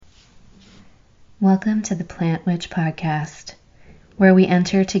Welcome to the Plant Witch Podcast, where we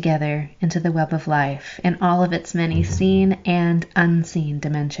enter together into the web of life in all of its many seen and unseen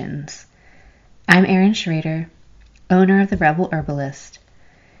dimensions. I'm Erin Schrader, owner of the Rebel Herbalist,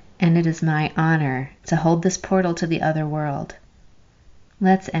 and it is my honor to hold this portal to the other world.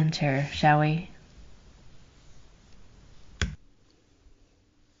 Let's enter, shall we?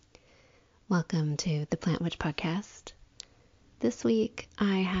 Welcome to the Plant Witch Podcast. This week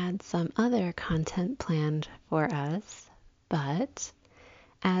I had some other content planned for us, but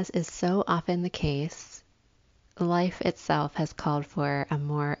as is so often the case, life itself has called for a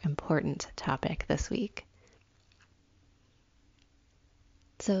more important topic this week.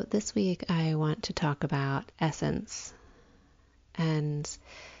 So this week I want to talk about essence and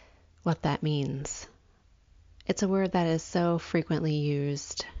what that means. It's a word that is so frequently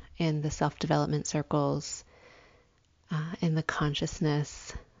used in the self-development circles, in the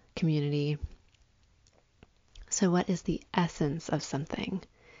consciousness community. So what is the essence of something?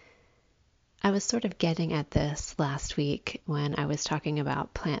 I was sort of getting at this last week when I was talking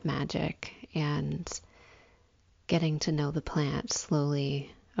about plant magic and getting to know the plant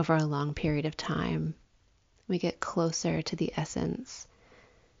slowly over a long period of time. We get closer to the essence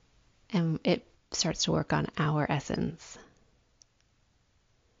and it starts to work on our essence.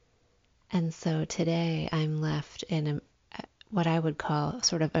 And so today I'm left in what I would call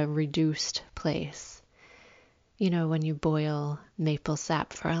sort of a reduced place. You know, when you boil maple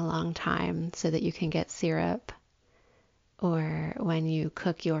sap for a long time so that you can get syrup, or when you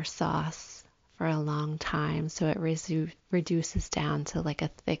cook your sauce for a long time so it reduces down to like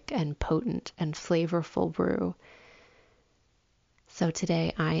a thick and potent and flavorful brew. So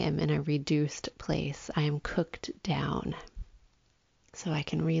today I am in a reduced place. I am cooked down so I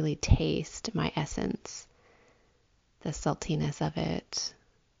can really taste my essence, the saltiness of it,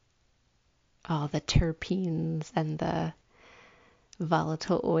 all the terpenes and the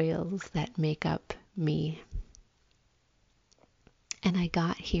volatile oils that make up me. And I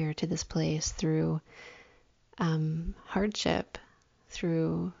got here to this place through hardship,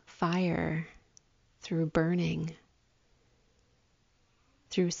 through fire, through burning,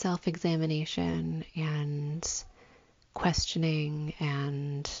 through self-examination and questioning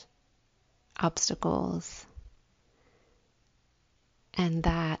and obstacles. And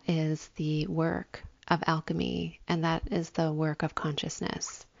that is the work of alchemy, and that is the work of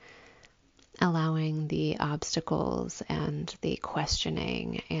consciousness. Allowing the obstacles and the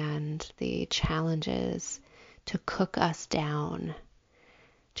questioning and the challenges to cook us down,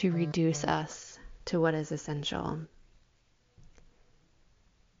 to reduce us to what is essential.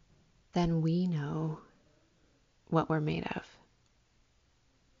 Then we know what we're made of.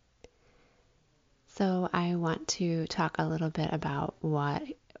 So I want to talk a little bit about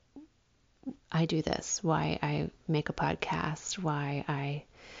why I do this, why I make a podcast, why I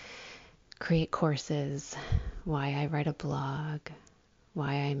create courses, why I write a blog,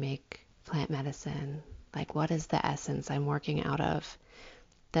 why I make plant medicine. Like, what is the essence I'm working out of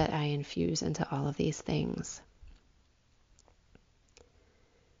that I infuse into all of these things?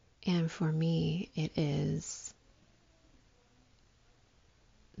 And for me, it is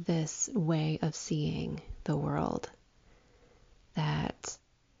this way of seeing the world that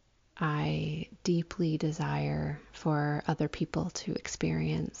I deeply desire for other people to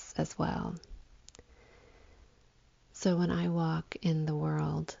experience as well. So when I walk in the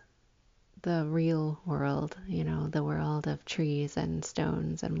world, the real world, you know, the world of trees and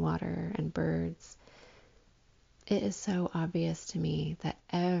stones and water and birds, it is so obvious to me that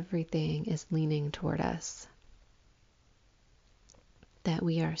everything is leaning toward us. That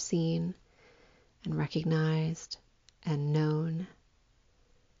we are seen and recognized and known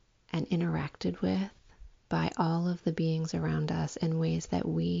and interacted with by all of the beings around us in ways that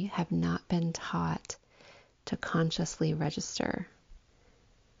we have not been taught to consciously register.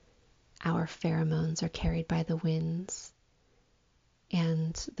 Our pheromones are carried by the winds,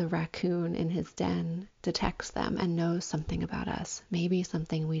 and the raccoon in his den detects them and knows something about us, maybe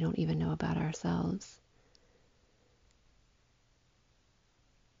something we don't even know about ourselves.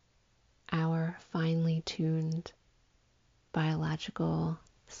 Our finely tuned biological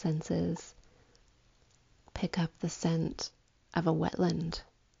senses pick up the scent of a wetland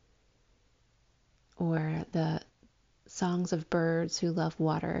or the songs of birds who love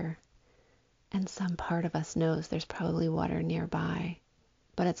water, and some part of us knows there's probably water nearby,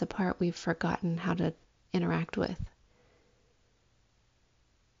 but it's a part we've forgotten how to interact with.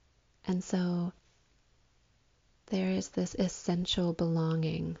 And so there is this essential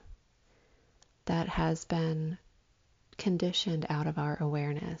belonging that has been conditioned out of our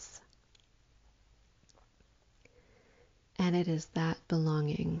awareness. And it is that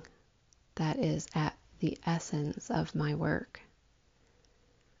belonging that is at the essence of my work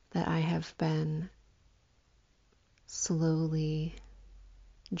that I have been slowly,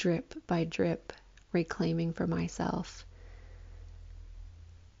 drip by drip, reclaiming for myself.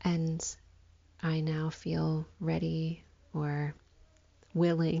 And I now feel ready or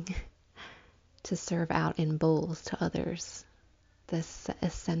willing to serve out in bowls to others. This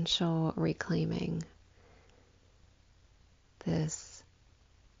essential reclaiming, this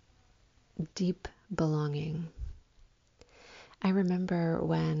deep belonging. I remember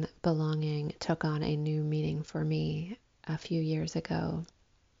when belonging took on a new meaning for me a few years ago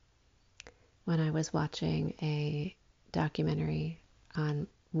when I was watching a documentary on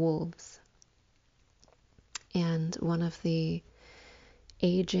wolves. And one of the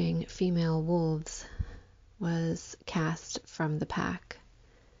aging female wolves was cast from the pack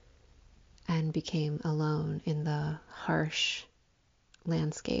and became alone in the harsh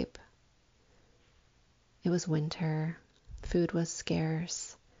landscape. It was winter, food was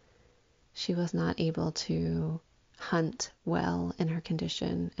scarce, she was not able to hunt well in her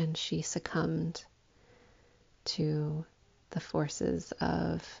condition, and she succumbed to the forces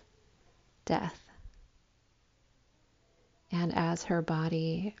of death. And as her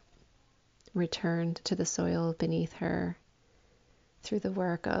body returned to the soil beneath her through the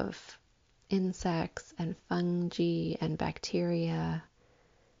work of insects and fungi and bacteria,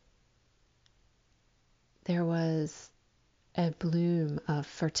 there was a bloom of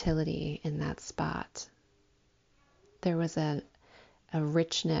fertility in that spot. There was a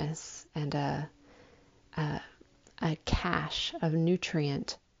richness and a cache of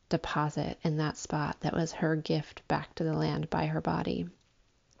nutrient deposit in that spot that was her gift back to the land by her body.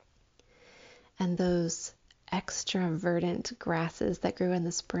 And those extra verdant grasses that grew in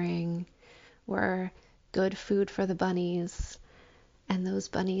the spring were good food for the bunnies, and those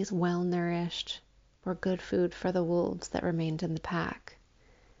bunnies, well nourished, were good food for the wolves that remained in the pack.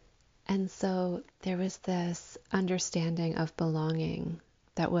 And so there was this understanding of belonging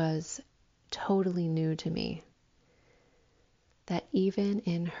that was totally new to me. That even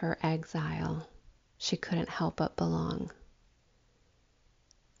in her exile, she couldn't help but belong.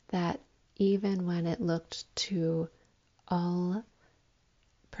 That even when it looked to all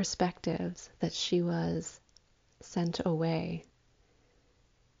perspectives that she was sent away,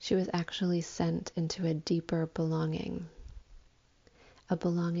 she was actually sent into a deeper belonging, a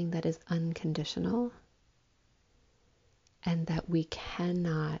belonging that is unconditional and that we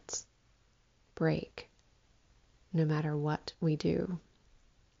cannot break no matter what we do.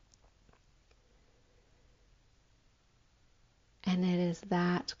 And it is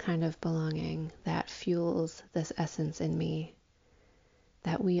that kind of belonging that fuels this essence in me,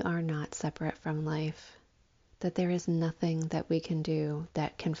 that we are not separate from life, that there is nothing that we can do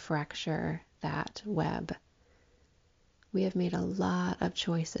that can fracture that web. We have made a lot of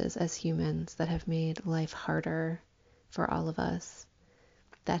choices as humans that have made life harder for all of us,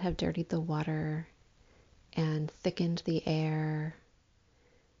 that have dirtied the water and thickened the air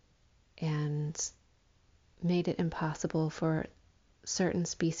and made it impossible for certain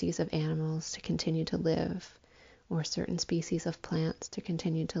species of animals to continue to live or certain species of plants to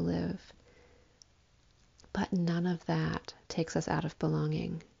continue to live. But none of that takes us out of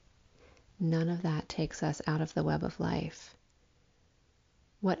belonging. None of that takes us out of the web of life.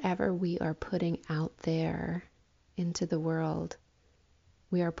 Whatever we are putting out there into the world,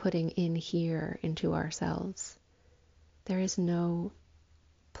 we are putting in here into ourselves. There is no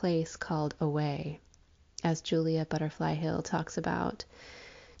place called away, as Julia Butterfly Hill talks about.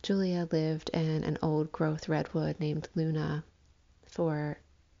 Julia lived in an old growth redwood named Luna for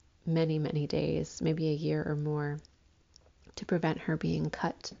many, many days, maybe a year or more, to prevent her being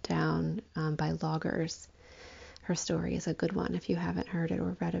cut down by loggers. Her story is a good one if you haven't heard it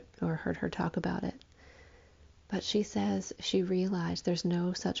or read it or heard her talk about it. But she says she realized there's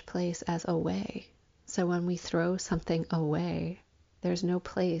no such place as away. So when we throw something away, there's no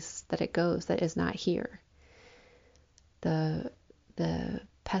place that it goes that is not here. The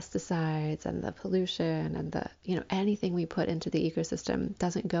pesticides and the pollution and the, anything we put into the ecosystem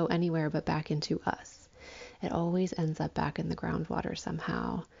doesn't go anywhere but back into us. It always ends up back in the groundwater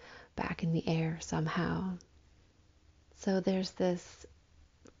somehow, back in the air somehow. So there's this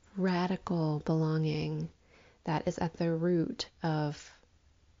radical belonging that is at the root of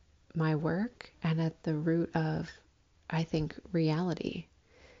my work and at the root of, I think, reality.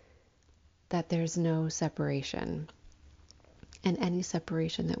 That there's no separation. And any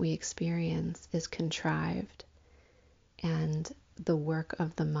separation that we experience is contrived and the work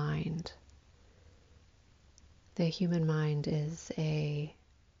of the mind. The human mind is a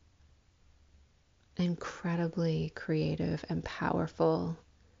incredibly creative and powerful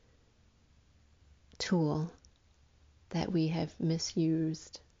tool that we have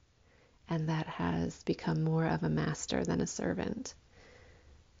misused and that has become more of a master than a servant.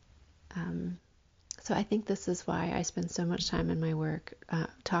 So I think this is why I spend so much time in my work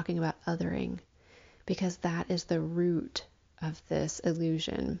talking about othering, because that is the root of this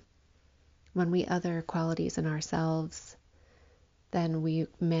illusion. When we other qualities in ourselves, then we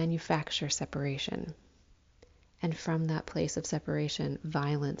manufacture separation. And from that place of separation,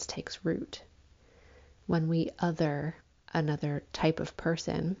 violence takes root. When we other another type of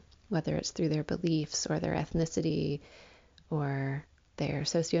person, whether it's through their beliefs or their ethnicity or their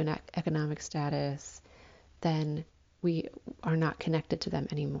socioeconomic status, then we are not connected to them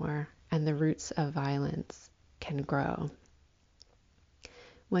anymore, and the roots of violence can grow.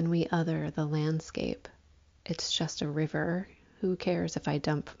 When we other the landscape, it's just a river. Who cares if I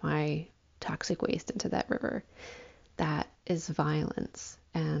dump my toxic waste into that river? That is violence,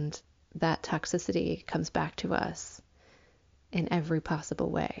 and that toxicity comes back to us in every possible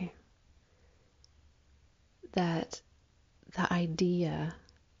way. That the idea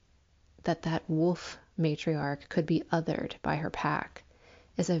that that wolf matriarch could be othered by her pack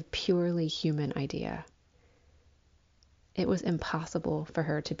is a purely human idea. It was impossible for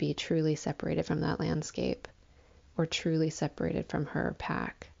her to be truly separated from that landscape or truly separated from her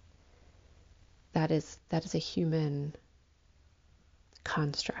pack. That is a human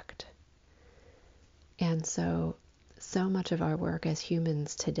construct. And so much of our work as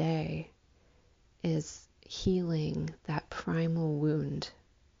humans today is healing that primal wound,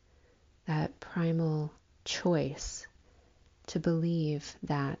 that primal choice to believe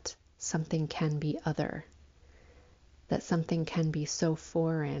that something can be other, that something can be so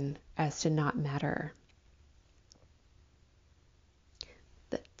foreign as to not matter,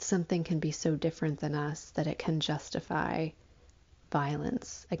 that something can be so different than us that it can justify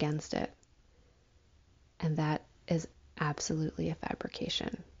violence against it. And that is absolutely a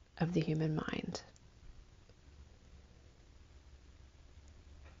fabrication of the human mind.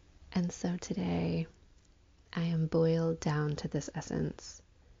 And so today, I am boiled down to this essence,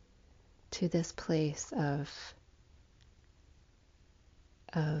 to this place of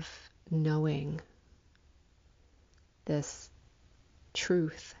knowing this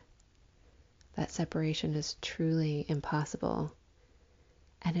truth that separation is truly impossible,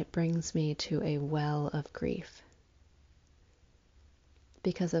 and it brings me to a well of grief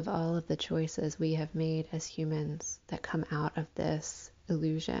because of all of the choices we have made as humans that come out of this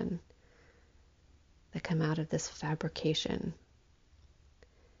illusion, that come out of this fabrication,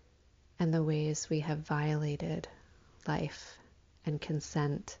 and the ways we have violated life and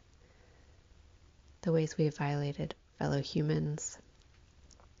consent, the ways we have violated fellow humans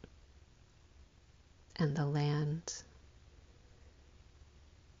and the land,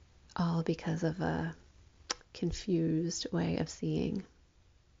 all because of a confused way of seeing.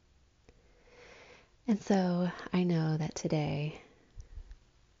 And so I know that today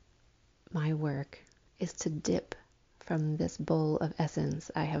my work is to dip from this bowl of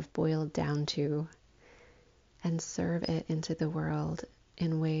essence I have boiled down to and serve it into the world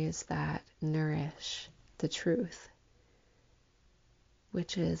in ways that nourish the truth,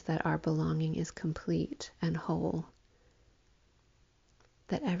 which is that our belonging is complete and whole,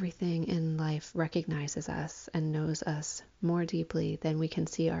 that everything in life recognizes us and knows us more deeply than we can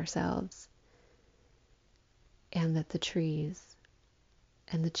see ourselves, and that the trees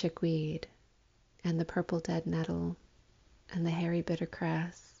and the chickweed and the purple dead nettle and the hairy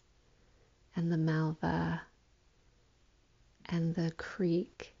bittercress and the malva and the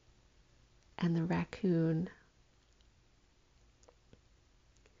creek and the raccoon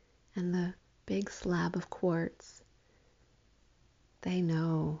and the big slab of quartz, they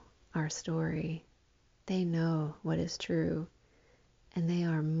know our story. They know what is true, and they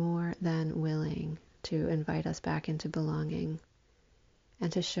are more than willing to invite us back into belonging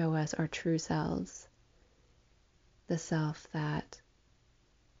and to show us our true selves, the self that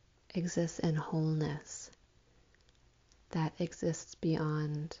exists in wholeness, that exists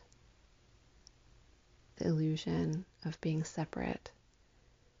beyond the illusion of being separate.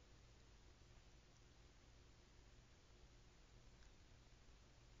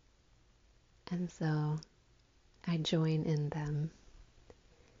 And so I join in them.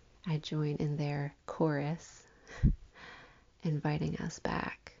 I join in their chorus, inviting us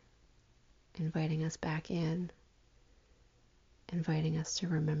back in, inviting us to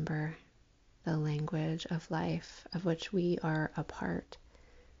remember the language of life of which we are a part,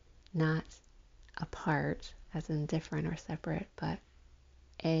 not apart as in different or separate, but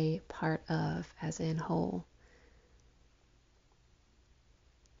a part of as in whole.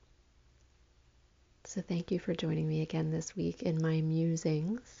 So thank you for joining me again this week in my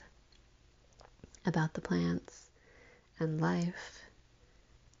musings about the plants and life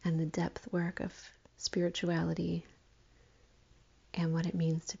and the depth work of spirituality and what it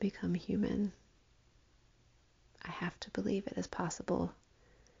means to become human. I have to believe it is possible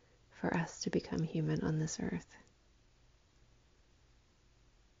for us to become human on this earth.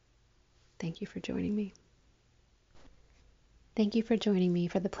 Thank you for joining me. Thank you for joining me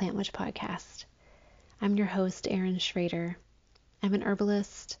for the Plant Witch Podcast. I'm your host, Erin Schrader. I'm an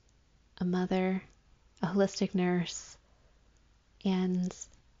herbalist, a mother, a holistic nurse, and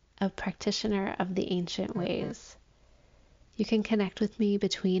a practitioner of the ancient ways. You can connect with me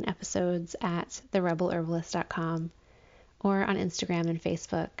between episodes at therebelherbalist.com or on Instagram and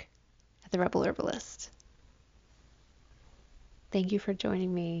Facebook at The Rebel Herbalist. Thank you for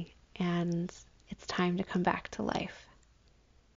joining me, and it's time to come back to life.